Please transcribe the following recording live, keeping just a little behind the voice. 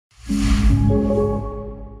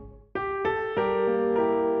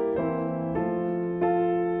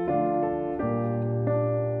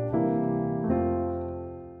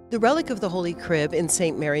The relic of the Holy Crib in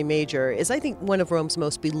St. Mary Major is, I think, one of Rome's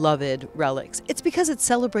most beloved relics. It's because it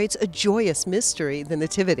celebrates a joyous mystery, the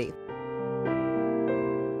Nativity.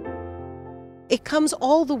 It comes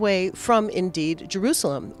all the way from, indeed,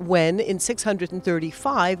 Jerusalem, when in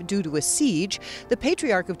 635, due to a siege, the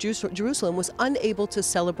Patriarch of Jerusalem was unable to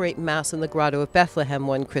celebrate Mass in the Grotto of Bethlehem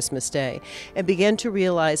one Christmas Day, and began to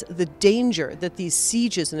realize the danger that these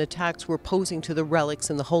sieges and attacks were posing to the relics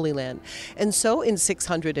in the Holy Land. And so in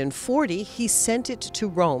 640, he sent it to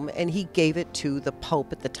Rome, and he gave it to the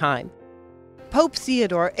Pope at the time. Pope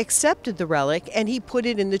Theodore accepted the relic and he put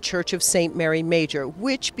it in the Church of St. Mary Major,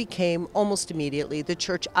 which became almost immediately the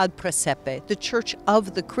Church ad Praesepe, the Church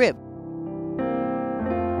of the Crib.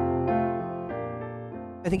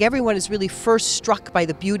 I think everyone is really first struck by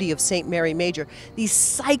the beauty of St. Mary Major, these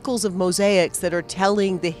cycles of mosaics that are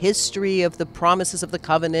telling the history of the promises of the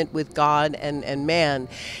covenant with God and man.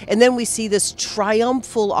 And then we see this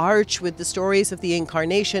triumphal arch with the stories of the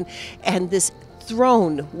Incarnation and this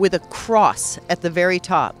throne with a cross at the very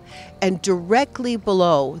top. And directly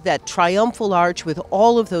below that triumphal arch with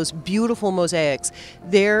all of those beautiful mosaics,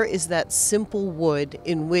 there is that simple wood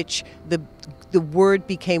in which the Word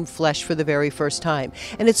became flesh for the very first time.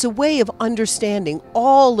 And it's a way of understanding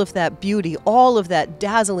all of that beauty, all of that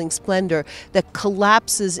dazzling splendor that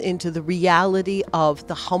collapses into the reality of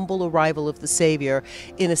the humble arrival of the Savior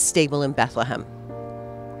in a stable in Bethlehem.